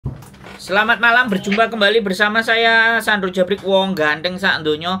Selamat malam, berjumpa kembali bersama saya Sandro Jabrik Wong ganteng sak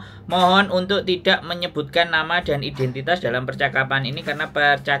donya. Mohon untuk tidak menyebutkan nama dan identitas dalam percakapan ini karena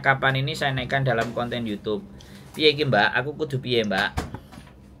percakapan ini saya naikkan dalam konten YouTube. Piye iki, Mbak? Aku kudu piye, Mbak?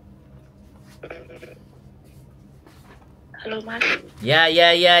 Halo, Mas. Ya.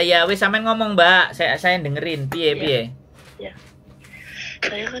 Wis sampean ngomong, Mbak. Saya dengerin. Piye? Ya.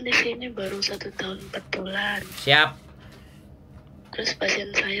 Saya kan di sini baru 1 tahun 4 bulan. Siap. Terus pasien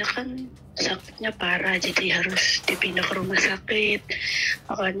saya kan sakitnya parah, jadi harus dipindah ke rumah sakit.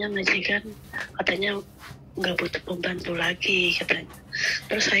 Makanya majikan katanya nggak butuh pembantu lagi katanya.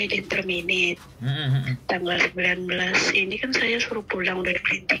 Terus saya di interminit. Tanggal 19 ini kan saya suruh pulang, udah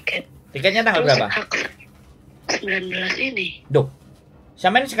dibeliin tiket. Tiketnya tanggal terus berapa? 19 ini. Duh.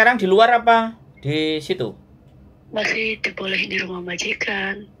 Sampean sekarang di luar apa? Di situ? Masih dibolehin di rumah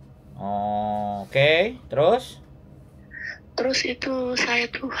majikan. Oh, oke. Terus itu saya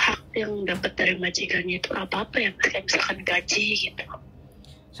tuh hak yang dapat dari majikannya itu apa-apa ya, Mas? Kayak misalkan gaji gitu.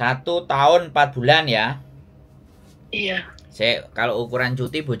 1 tahun 4 bulan ya. Iya. Kalau ukuran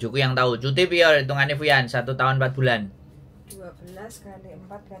cuti bojoku yang tahu. Cuti piye hitungannya Fuyan? 1 tahun 4 bulan. 12 kali 4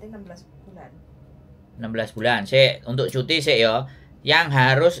 berarti 16 bulan. 16 bulan. Untuk cuti ya. Yang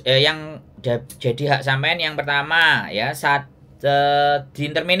harus yang jadi hak sampean yang pertama ya di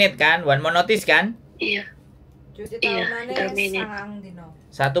interminit kan, one more notice kan? Iya. Cuti Iya, tahunannya interminit.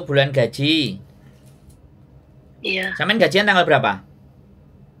 1 bulan gaji. Iya. Sampean gajian tanggal berapa?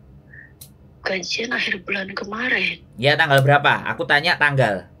 Gajian akhir bulan kemarin. Ya tanggal berapa? Aku tanya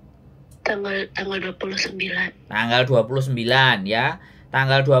tanggal. Tanggal 29. Tanggal 29 ya.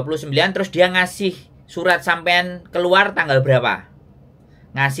 Tanggal 29 terus dia ngasih surat sampean keluar tanggal berapa?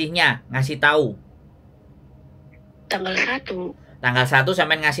 Ngasih tahu. Tanggal 1. Tanggal 1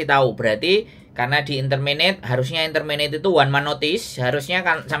 sampean ngasih tahu. Berarti karena di interminit, harusnya interminit itu one man notice, harusnya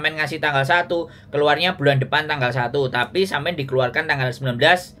kan sampean ngasih tanggal 1, keluarnya bulan depan tanggal 1, tapi sampean dikeluarkan tanggal 19,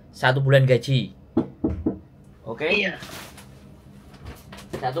 1 bulan gaji. Oke? Iya.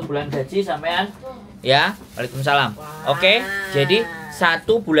 1 bulan gaji sampean. Ya, Waalaikumsalam. Oke, jadi 1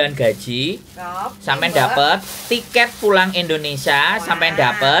 bulan gaji sampean dapat tiket pulang Indonesia, sampean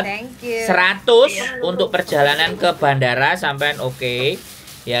dapat 100 untuk perjalanan ke bandara sampean oke,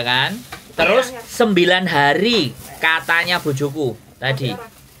 ya kan? Terus 9 hari katanya bojoku tadi.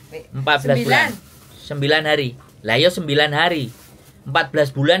 14 bulan. 9 hari. Lah yo 9 hari.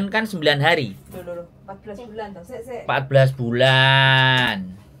 14 bulan kan 9 hari. 14 bulan toh. 14 bulan.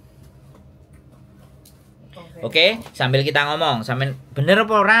 Oke, sambil kita ngomong, sampean bener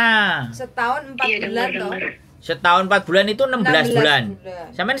apa ora? Setahun 4 bulan toh. Setahun 4 bulan itu 16 bulan.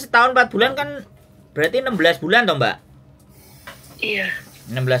 Sampean setahun 4 bulan kan berarti 16 bulan toh, Mbak? Iya.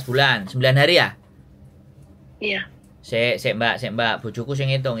 16 bulan, 9 hari ya? Iya. Sik Mbak, bojoku sing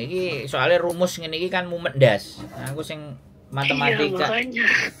ngitung. Iki soalnya rumus ngene iki kan mumet ndas. Aku sing matematika. Iya, makanya.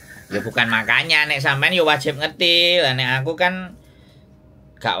 Ya bukan makanya nek sampean yo wajib ngerti. Lah nek aku kan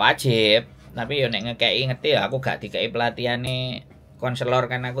gak wajib, tapi yo nek ngekeki ngerti ya aku gak dikei pelatihane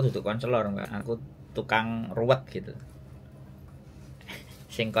konselor kan aku duduk konselor, aku tukang ruwet gitu.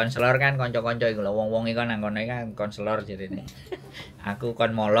 Sing konselor kan kanca-kanca iku lho, wong-wong iku nang kono kan konselor jarine. Aku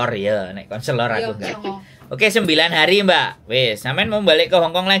kon molor ya, nek konselor aku enggak. Oke, 9 hari, Mbak. Wis, sampean mau balik ke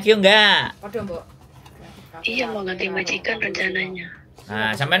Hongkong lagi enggak? Padha, Mbok. Iya, mau ganti majikan rencananya.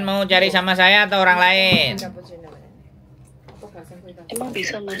 Nah, sampean mau cari sama saya atau orang lain? Emang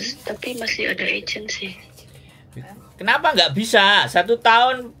bisa, Mas, tapi masih ada agency. Kenapa nggak bisa? 1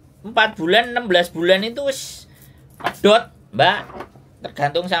 tahun 4 bulan 16 bulan itu wis pedot, Mbak.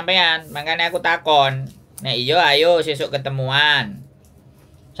 Tergantung sampean, makanya aku takon. Nek iya ayo sesuk ketemuan.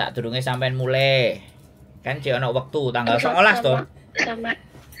 Sadurunge sampean mulai. Kan cek ono wektu tanggal 19 toh. Sama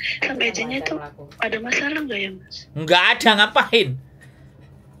agennya tuh ada masalah nggak ya, Mas? Nggak ada, ngapain?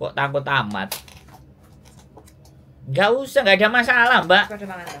 Kok takut amat? Nggak usah, nggak ada masalah, Mbak.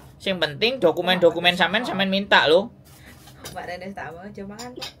 Yang penting dokumen-dokumen sampean minta loh. Mbak Nenes tak mau coba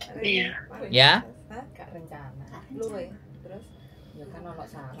kan. Iya. Ya. Gak rencana. Lu terus ya kan ono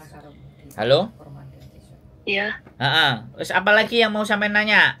salah karo. Halo? Iya. Heeh. Terus apa lagi yang mau sampean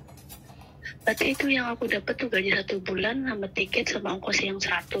nanya? Berarti itu yang aku dapat tuh gaji 1 bulan sama tiket sama ongkos yang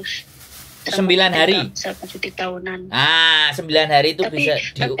 100. 9 hari. Sama cuti tahunan. 9 hari itu bisa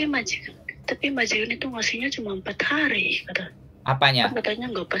tapi majikan itu ngasihnya cuma 4 hari kata. Apanya? Kan katanya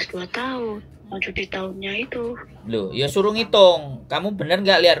nggak pas 2 tahun. Mau cuti tahunnya itu. Loh, ya suruh ngitung. Kamu bener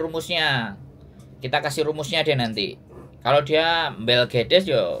nggak lihat rumusnya? Kita kasih rumusnya deh nanti. Kalau dia bel gedes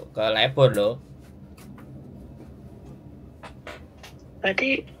yo ke lebor loh.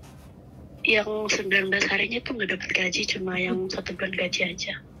 Berarti yang 19 harinya tuh nggak dapat gaji, cuma yang 1 bulan gaji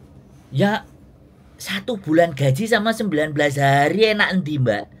aja. Ya 1 bulan gaji sama 19 hari enak endi,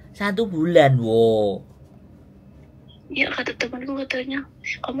 Mbak? 1 bulan, wow. Ya kata temanku katanya,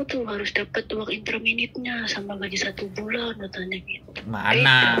 kamu tuh harus dapat uang interminitnya sama gaji 1 bulan katanya gitu.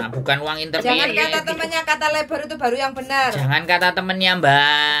 Mana? Bukan uang interminit. Jangan kata temannya, kata lebar itu baru yang benar. Jangan kata temennya,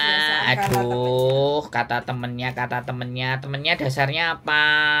 Mbak. Biasaan Aduh, kata temennya dasarnya apa?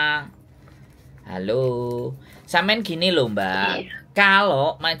 Halo. Sampean gini loh, Mbak. Iya.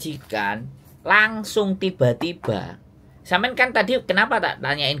 Kalau majikan langsung tiba-tiba. Sampean kan tadi kenapa tak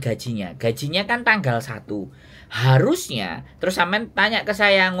tanyain gajinya? Gajinya kan tanggal 1. Harusnya terus sampean tanya ke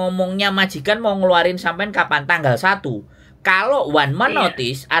saya, ngomongnya majikan mau ngeluarin sampean kapan? Tanggal 1. Kalau one month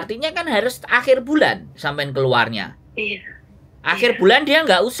notice artinya kan harus akhir bulan sampean keluarnya. Iya. Akhir bulan dia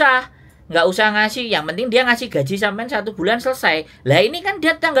nggak usah ngasih, yang penting dia ngasih gaji sampean 1 bulan selesai. Lah ini kan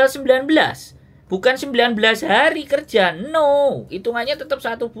dia tanggal 19. Bukan 19 hari kerja. No, hitungannya tetap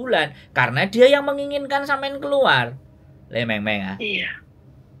 1 bulan karena dia yang menginginkan sampean keluar. Lemeng-meng ah. Iya.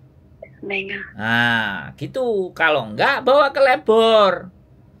 Menga. Nah, gitu. Kalau enggak bawa ke labor.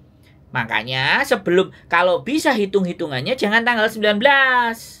 Makanya sebelum, kalau bisa hitung-hitungannya jangan tanggal 19.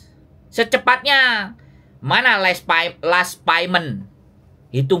 Secepatnya. Mana last payment?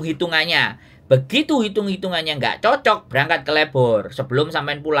 Hitung-hitungannya. Begitu hitung-hitungannya nggak cocok, berangkat ke labor sebelum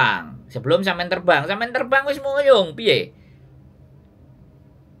sampean pulang. Sebelum sampean terbang. Sampean terbang wis ngoyong piye?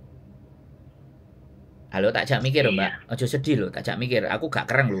 Halo, tak jak mikir lho, Mbak. Ojo sedih lho, tak jak mikir. Aku gak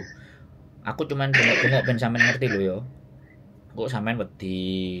kereng lho. Aku cuman bengok-bengok ben sampean ngerti lho yo. Kok sampean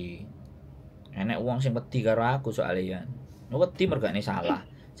wedi. Enek wong sing wedi karo aku soalnya ya. Wedi mergane salah.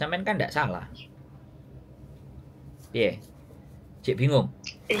 Sampean kan ndak salah. Piye? Cek bingung.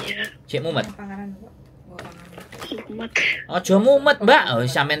 Iya. Cek mumet. Mumet. Ojo mumet, Mbak. Oh,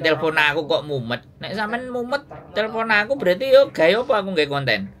 sampean telepon aku kok mumet. Nek sampean mumet telepon aku berarti yo gawe apa aku nggawe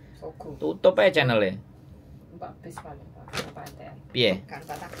konten. Tutup aja channelnya. Piye?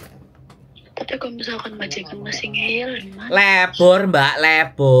 Tapi kalau misalkan majikan masih ngeyel gimana? Lebor, Mbak,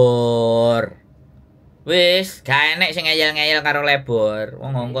 lebor. Wis, gak enek sing ngeyel-ngeyel karo lebor.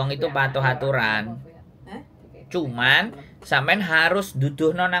 Wong Hongkong itu patuh aturan. Cuman sampean harus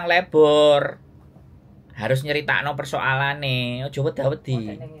duduhno nang lebor. Harus nyeritakno persoalane. Ojo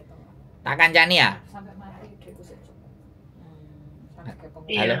wedi-wedi. Tak kancani ya?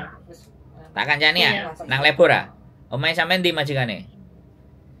 Halo. Tak kancani ya? Nang lebor ah? Omahe sampean ndi majikane?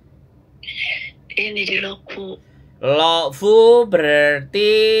 Ini di Loku. Lofu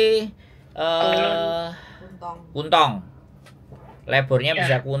berarti kuntong. Lebornya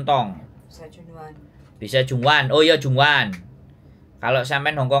bisa kuntong. Bisa Jungwan. Oh iya Jungwan. Kalau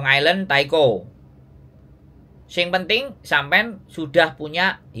sampean Hongkong Island Taiko. Sing penting sampean sudah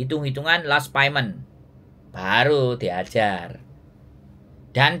punya hitung-hitungan last payment. Baru diajar.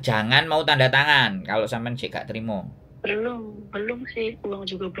 Dan jangan mau tanda tangan kalau sampean sik gak terima. Belum sih, uang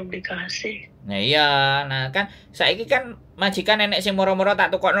juga belum dikasih. Nah iya, nah kan saiki kan majikan enek sing moro-moro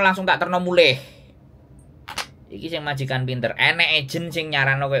tak tukokno langsung tak terno mulih. Iki sing majikan pinter, enek agent sing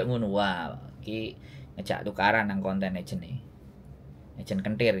nyarano koyo ngono. Wah, iki ngejak tukaran nang konten agent iki. Agent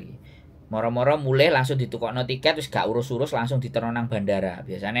kentir iki. Moro-moro mulih langsung ditukokno tiket wis gak urus-urus langsung diterno nang bandara.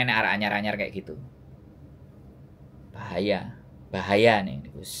 Biasanya enek arek anyar-anyar kayak gitu. Bahaya nih,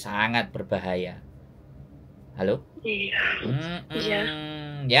 sangat berbahaya. Halo? Iya. Iya.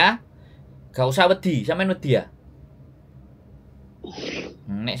 Ya. Gak usah wedi, sampean wedi ya.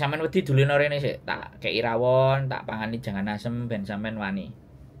 Nek sampean wedi dulino rene sik, tak kei rawon, tak pangani jangan asem ben sampean wani.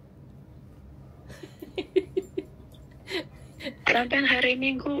 Sampai hari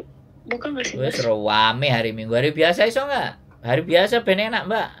Minggu bukan nggak sih? Wes rame hari Minggu, hari biasa iso nggak? Hari biasa ben enak,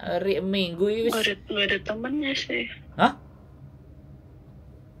 Mbak. Hari Minggu wis nggak ada temennya sih. Hah?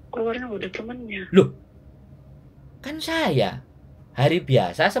 Keluarnya udah temennya. Loh. Kan saya hari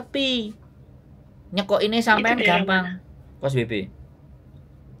biasa sepi. Nyekok ini sampean gampang. Kos BP.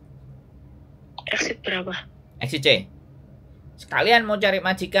 Exit berapa? Exit C. Sekalian mau cari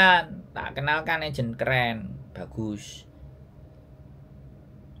majikan, tak kenalkan agent keren, bagus.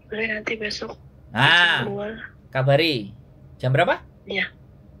 Boleh nanti besok. Nah, kabari. Jam berapa? Iya.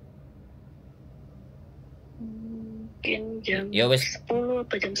 Mungkin jam ya wis 10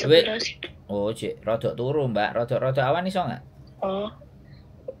 atau jam 11 itu. Oh, cik, rodok turu, Mbak. Rodok awan iso enggak? Oh.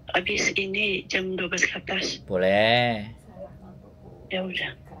 Habis ini jam 12 ke atas. Boleh. Ya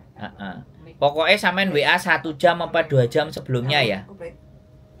udah. Pokoknya sampean WA 1 jam apa 2 jam sebelumnya ya.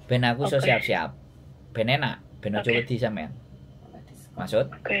 Ben aku iso siap-siap. Ben enak, ben ojo wedi sampean.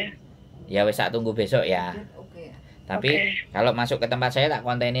 Maksud? Oke. Ya wis tak tunggu besok ya. Tapi kalau masuk ke tempat saya tak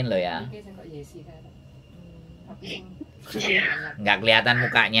kontenin lo ya. Iya. Nggak kelihatan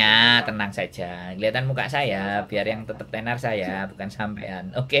mukanya, tenang saja. Kelihatan muka saya, biar yang tetap tenar saya, bukan sampean.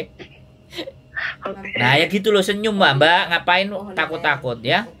 Oke. Oke. Nah ya gitu loh, senyum Mbak. Ngapain takut-takut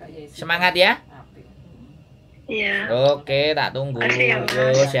ya? Semangat ya. Iya. Oke, tak tunggu. Makasih ya, Mas.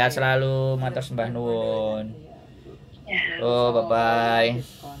 Yo, sehat selalu, matur sembah nuwun. Ya. Oh, bye-bye.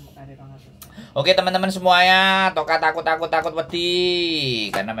 Oke teman-teman semuanya, toka takut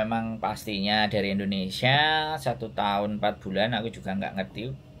wedi, karena memang pastinya dari Indonesia 1 tahun 4 bulan aku juga nggak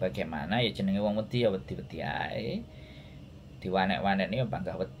ngerti bagaimana ya jenenge wong wedi ya wedi ae. Diwanek-wanek ini apa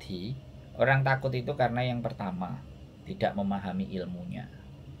nggak wedi. Orang takut itu karena yang pertama tidak memahami ilmunya.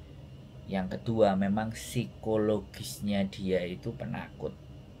 Yang kedua memang psikologisnya dia itu penakut.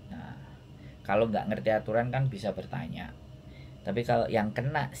 Nah, kalau nggak ngerti aturan kan bisa bertanya. Tapi kalau yang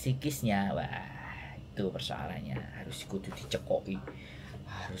kena psikisnya, wah itu persoalannya. Harus kudu dicekoki,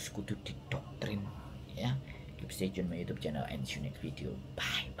 harus kudu didoktrin ya. Keep stay tune my YouTube channel and see you next video.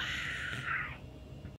 Bye bye.